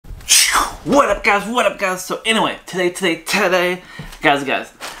What up, guys? What up, guys? So anyway, today,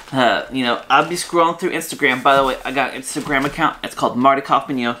 guys, you know, I'll be scrolling through Instagram. By the way, I got an Instagram account. It's called Marty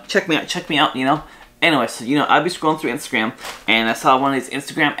Kaufman. You know, check me out. You know. Anyway, so you know, I'll be scrolling through Instagram, and I saw one of these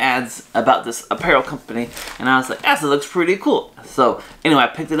Instagram ads about this apparel company, and I was like, "Yes, it looks pretty cool." So anyway, I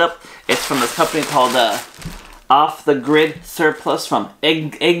picked it up. It's from this company called Off the Grid Surplus from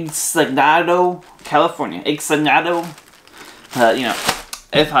Ensenado, California. Ensenado. You know.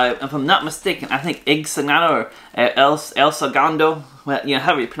 If I'm not mistaken, I think Ensenado or El Segundo, well, you know,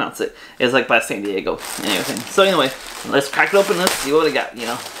 however you pronounce it, is like by San Diego and everything. So anyway, let's crack it open. Let's see what we got. You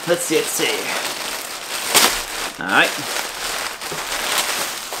know, let's see. All right.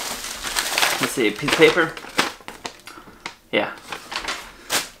 Let's see, a piece of paper. Yeah.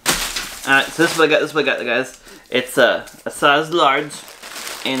 All right. So this is what I got. This is what I got, guys. It's a size large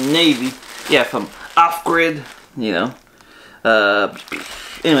in navy. Yeah, from Off Grid. You know.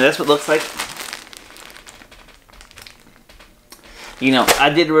 Anyway, that's what it looks like. You know, I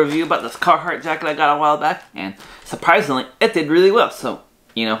did a review about this Carhartt jacket I got a while back, and surprisingly, it did really well. So,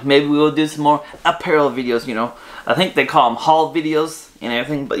 you know, maybe we will do some more apparel videos, you know. I think they call them haul videos and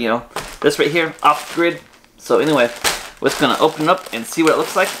everything, but, you know, this right here, Off Grid. So, anyway, we're just going to open it up and see what it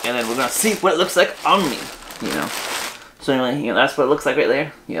looks like, and then we're going to see what it looks like on me, you know. So, anyway, you know, that's what it looks like right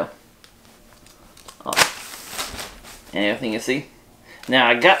there, you know. Oh. And everything you see. Now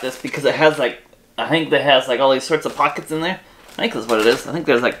I got this because it has like, I think that has like all these sorts of pockets in there. I think that's what it is. I think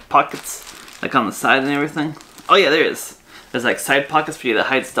there's like pockets like on the side and everything. Oh yeah, there is. There's like side pockets for you to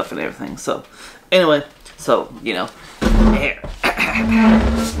hide stuff and everything. So anyway, so you know, here.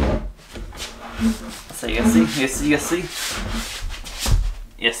 So you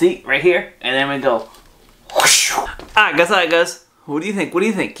see right here, and then we go. Alright guys, what do you think?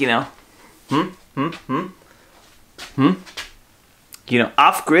 You know, You know,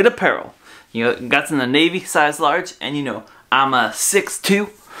 Off Grid Apparel. You know, got in the navy size large, and you know, I'm a 6'2",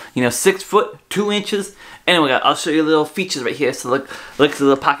 you know, 6 foot 2 inches. Anyway, I'll show you little features right here. So look at the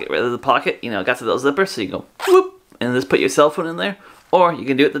little pocket, right? There's the pocket. You know, got the little zipper, so you go whoop, and just put your cell phone in there, or you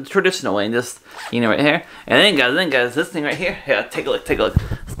can do it the traditional way and just, you know, right here. And then guys, this thing right here. Here, take a look.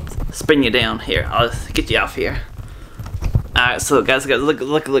 Spin you down here. I'll just get you off here. All right, so guys, look.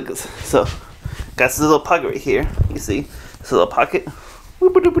 So, got this little pocket right here. You see. This little pocket,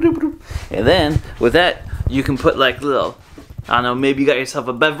 and then with that you can put like little, I don't know, maybe you got yourself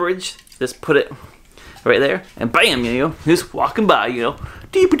a beverage, just put it right there, and bam, you know, just walking by, you know,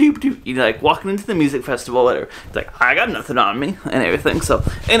 you know, like walking into the music festival, whatever. It's like, I got nothing on me and everything. So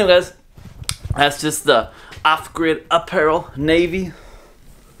anyway, guys, that's just the Off Grid Apparel navy.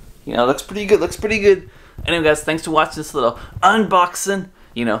 You know, looks pretty good. Anyway, guys, thanks for watching this little unboxing.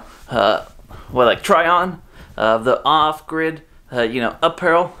 You know, like try on. The Off Grid, you know,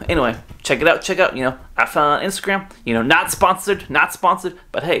 apparel. Anyway, check it out. You know, I found it on Instagram. You know, not sponsored.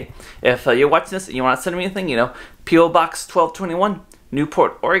 But hey, if you're watching this and you want to send me anything, you know, P.O. Box 1221,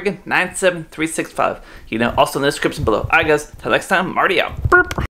 Newport, Oregon 97365. You know, also in the description below. Alright, guys. Till next time, Marty out. Burp.